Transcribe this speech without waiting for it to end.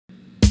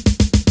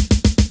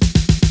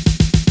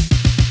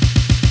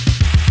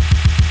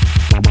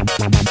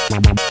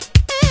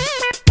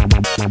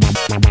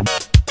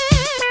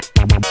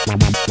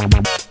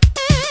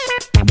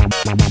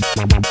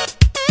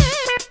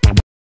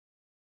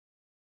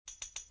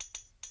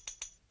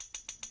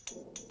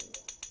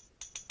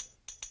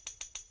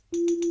Oh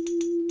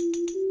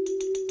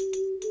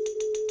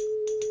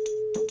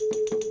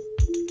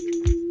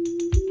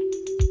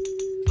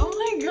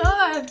my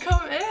god,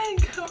 come in,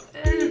 come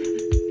in.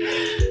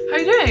 How are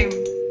you doing?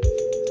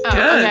 Oh,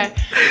 good. Okay.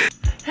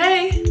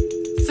 Hey,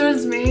 so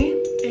it's me,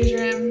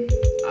 Adrienne,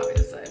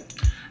 obviously.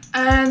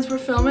 And we're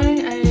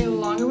filming a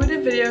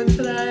long-awaited video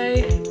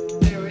today.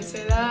 I always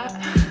say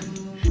that.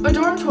 A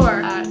dorm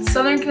tour at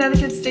Southern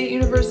Connecticut State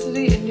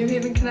University in New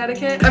Haven,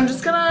 Connecticut. I'm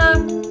just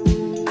gonna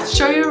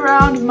show you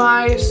around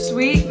my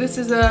suite. This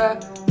is a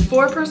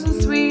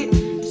 4-person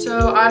suite.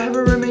 So I have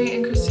a roommate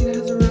and Christina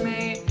has a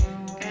roommate.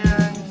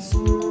 And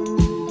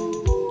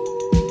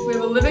we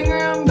have a living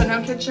room, but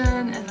no kitchen,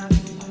 and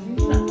that's all you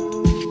know.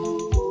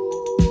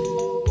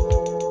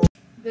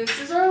 This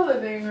is our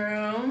living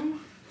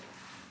room.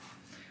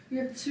 We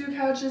have 2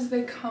 couches,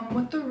 they come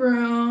with the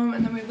room,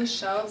 and then we have the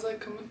shelves that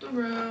come with the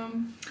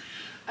room.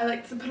 I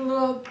like to put a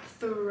little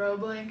throw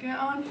blanket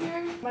on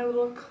here. My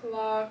little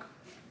clock.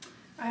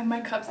 I have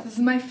my cups. This is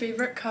my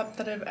favorite cup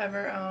that I've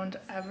ever owned,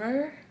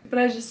 ever. But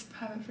I just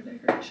have it for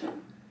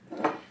decoration.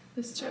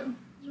 This too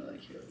is really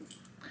cute.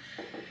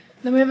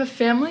 Then we have a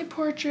family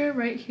portrait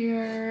right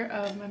here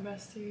of my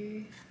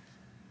bestie,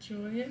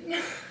 Julian,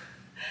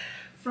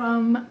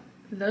 from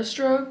The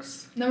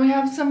Strokes. Then we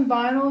have some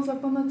vinyls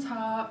up on the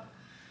top.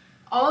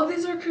 All of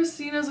these are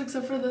Christina's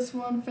except for this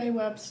one, Faye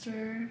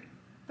Webster.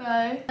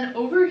 Bye. And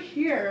over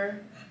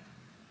here,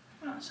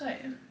 I'll show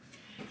you.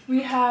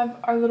 We have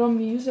our little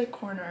music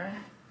corner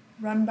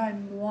run by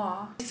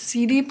moi.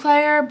 CD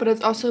player, but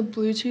it's also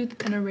Bluetooth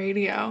and a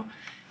radio.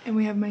 And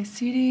we have my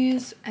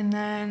CDs, and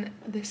then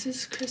this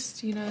is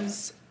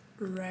Christina's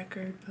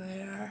record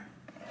player,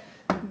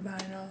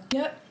 vinyl.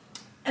 Yep.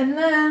 And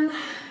then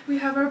we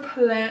have our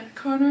plant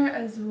corner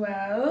as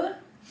well.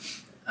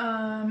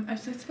 I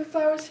just like to put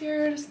flowers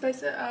here to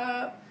spice it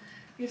up.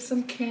 We have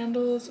some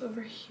candles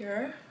over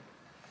here.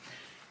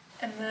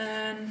 And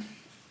then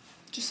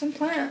just some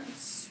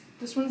plants.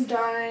 This one's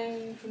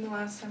dying from the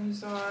last time you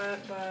saw it,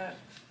 but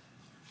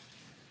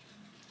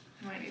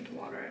I might need to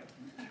water it,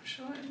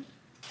 actually.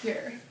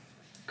 Here,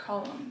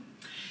 column.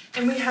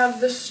 And we have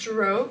the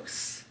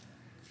Strokes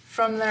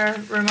from their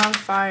Room on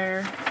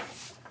Fire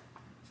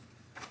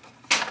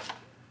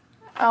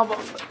album.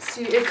 Let's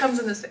see, it comes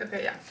in this,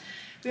 okay, yeah.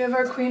 We have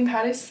our Queen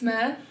Patti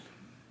Smith.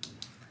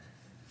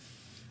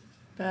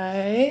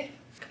 Bye.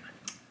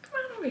 Come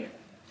on over here.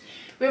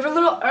 We have a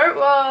little art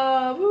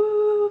wall.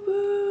 Woo,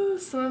 woo.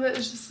 Some of it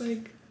is just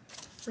like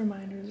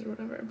reminders or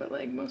whatever, but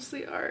like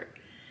mostly art.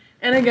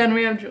 And again,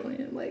 we have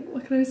Julian. Like,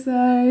 what can I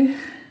say?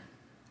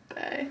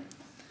 Bye.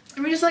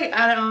 And we just like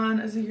add it on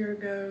as the year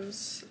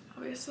goes,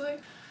 obviously.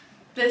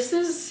 This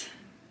is,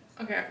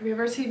 okay, we have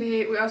our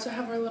TV. We also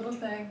have our little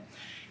thing.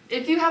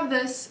 If you have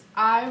this,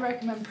 I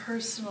recommend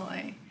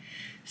personally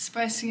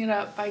spicing it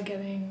up by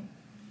getting,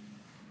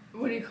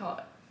 what do you call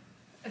it?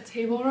 A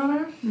table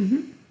runner?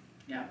 Mm-hmm.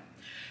 Yeah.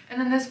 And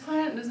then this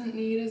plant doesn't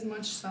need as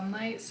much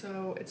sunlight,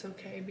 so it's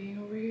okay being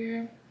over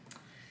here.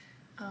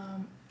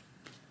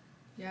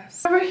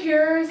 Yes. Over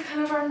here is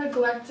kind of our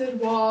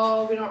neglected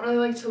wall. We don't really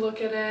like to look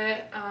at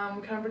it.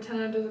 We kind of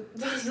pretend it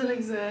doesn't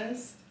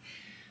exist.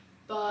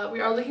 But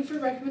we are looking for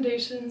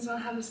recommendations on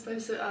how to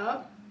spice it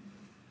up.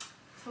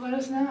 So let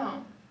us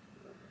know.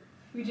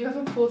 We do have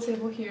a pool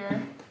table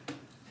here,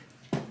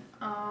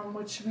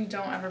 which we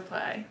don't ever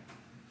play.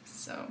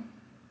 So,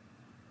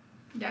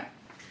 yeah.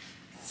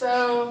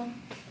 So,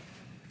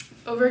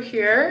 over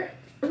here,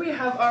 we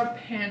have our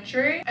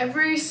pantry.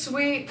 Every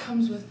suite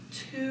comes with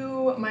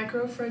 2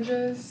 micro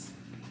fridges.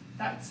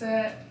 That's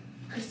it.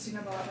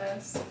 Christina bought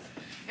this.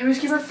 And we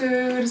just keep our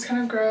food. It's kind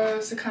of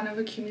gross. It kind of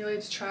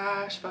accumulates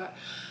trash, but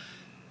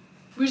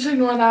we just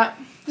ignore that.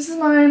 This is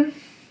mine.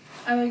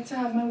 I like to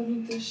have my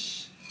little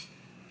dish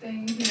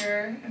thing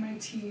here and my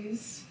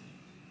teas.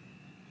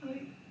 I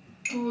like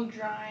a little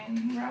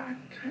drying rack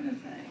kind of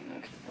thing.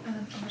 Okay. And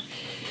then over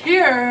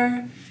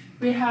here,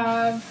 we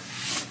have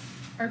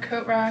our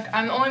coat rack.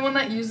 I'm the only one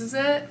that uses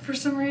it for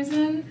some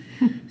reason.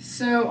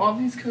 So all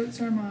these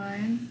coats are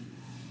mine.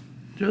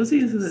 Josie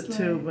uses it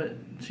too, but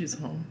she's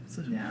home,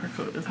 so Yeah. her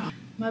coat is home.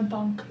 My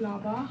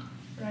baklava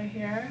right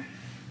here.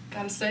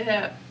 Gotta stay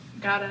hip.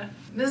 Gotta.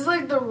 This is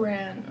like the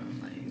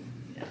random, like,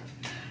 yeah.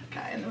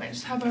 Okay, and then we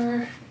just have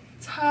our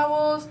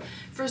towels.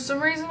 For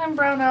some reason in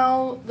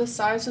Brownell, the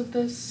size of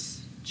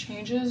this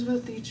changes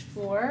with each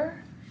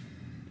floor.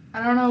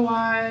 I don't know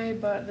why,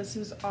 but this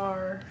is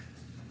our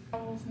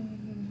towels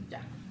and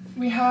yeah.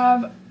 We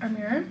have our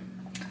mirror.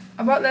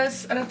 I bought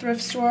this at a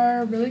thrift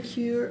store. Really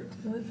cute,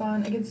 really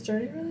fun. It gets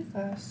dirty really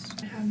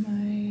fast. I have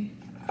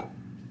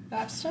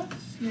that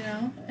stuff, you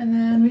know, and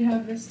then we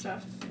have this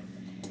stuff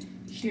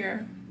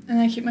here. And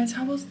I keep my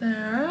towels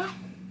there.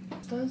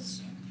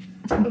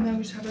 And then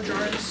we just have our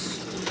drawers.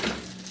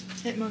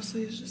 It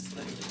mostly is just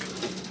like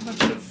a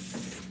bunch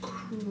of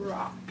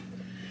crap.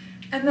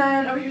 And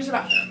then over here's the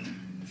bathroom.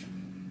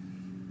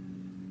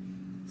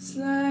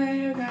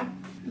 Slay, okay.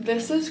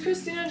 This is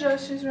Christina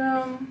Josie's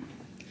room.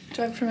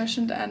 Do I have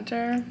permission to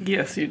enter?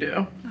 Yes, you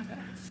do. Okay.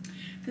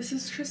 This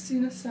is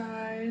Christina's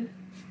side.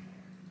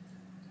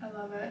 I I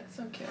love it.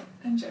 So cute.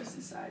 And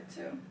Josie's side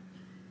too.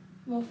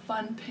 Little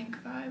fun pink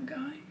vibe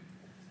going.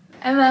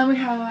 And then we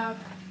have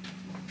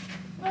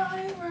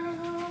my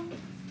room.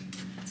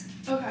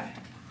 Okay.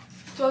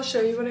 So I'll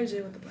show you what I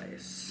do with the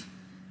place.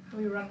 How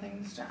we run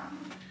things down.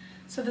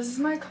 So this is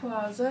my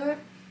closet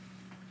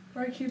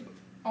where I keep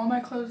all my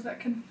clothes that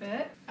can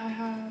fit. I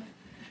have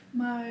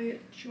my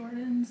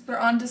Jordans. They're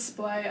on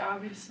display,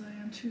 obviously.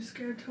 I'm too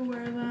scared to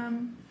wear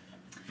them.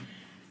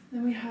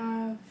 Then we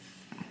have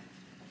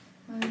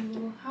my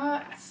little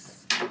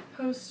hats,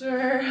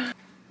 poster.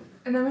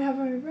 And then we have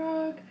my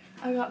rug.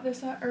 I got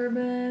this at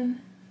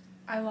Urban.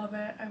 I love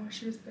it. I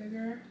wish it was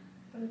bigger,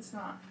 but it's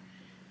not.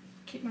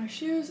 Keep my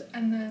shoes.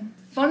 And then,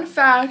 fun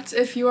fact,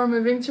 if you are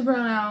moving to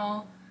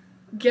Brownell,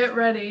 get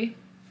ready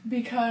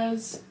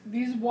because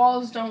these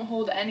walls don't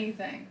hold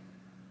anything.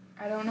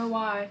 I don't know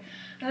why.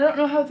 And I don't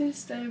know how these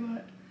stay,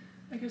 but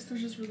I guess they're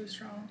just really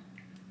strong.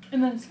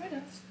 And then it's my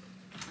desk.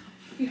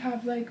 You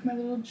have like my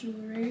little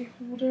jewelry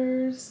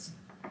holders.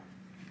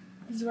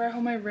 This is where I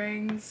hold my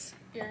rings,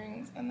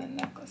 earrings, and then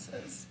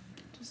necklaces.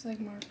 Just like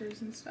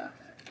markers and stuff.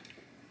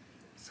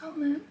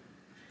 Solid.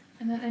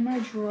 And then in my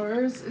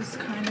drawers is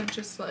kind of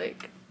just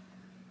like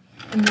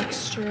a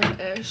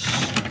mixture-ish.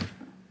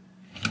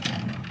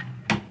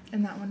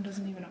 And that one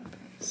doesn't even open,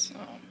 so.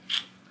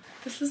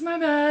 This is my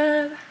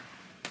bed.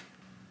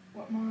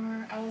 What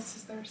more else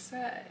is there to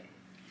say?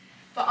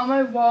 But on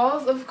my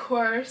walls, of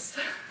course,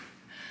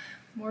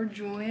 more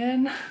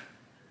Julian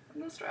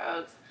from the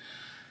Strouds.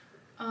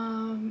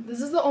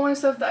 This is the only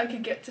stuff that I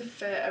could get to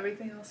fit.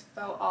 Everything else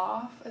fell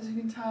off. As you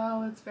can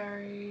tell, it's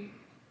very,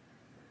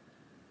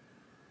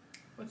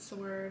 what's the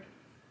word?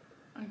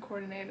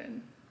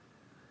 Uncoordinated.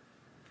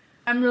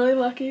 I'm really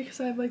lucky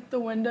because I have like the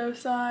window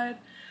side,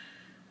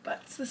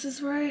 but this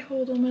is where I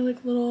hold all my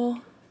like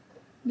little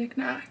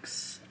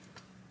knickknacks,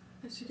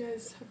 as you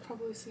guys have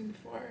probably seen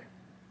before.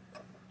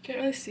 Can't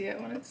really see it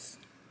when it's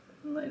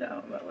laid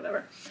out, but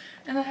whatever.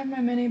 And I have my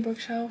mini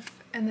bookshelf,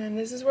 and then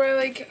this is where I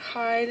like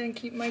hide and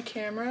keep my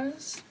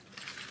cameras,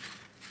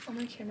 all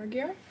my camera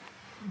gear.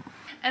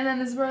 And then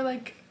this is where I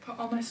like put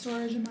all my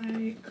storage and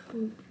my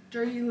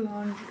dirty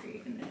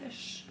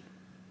laundry-ish.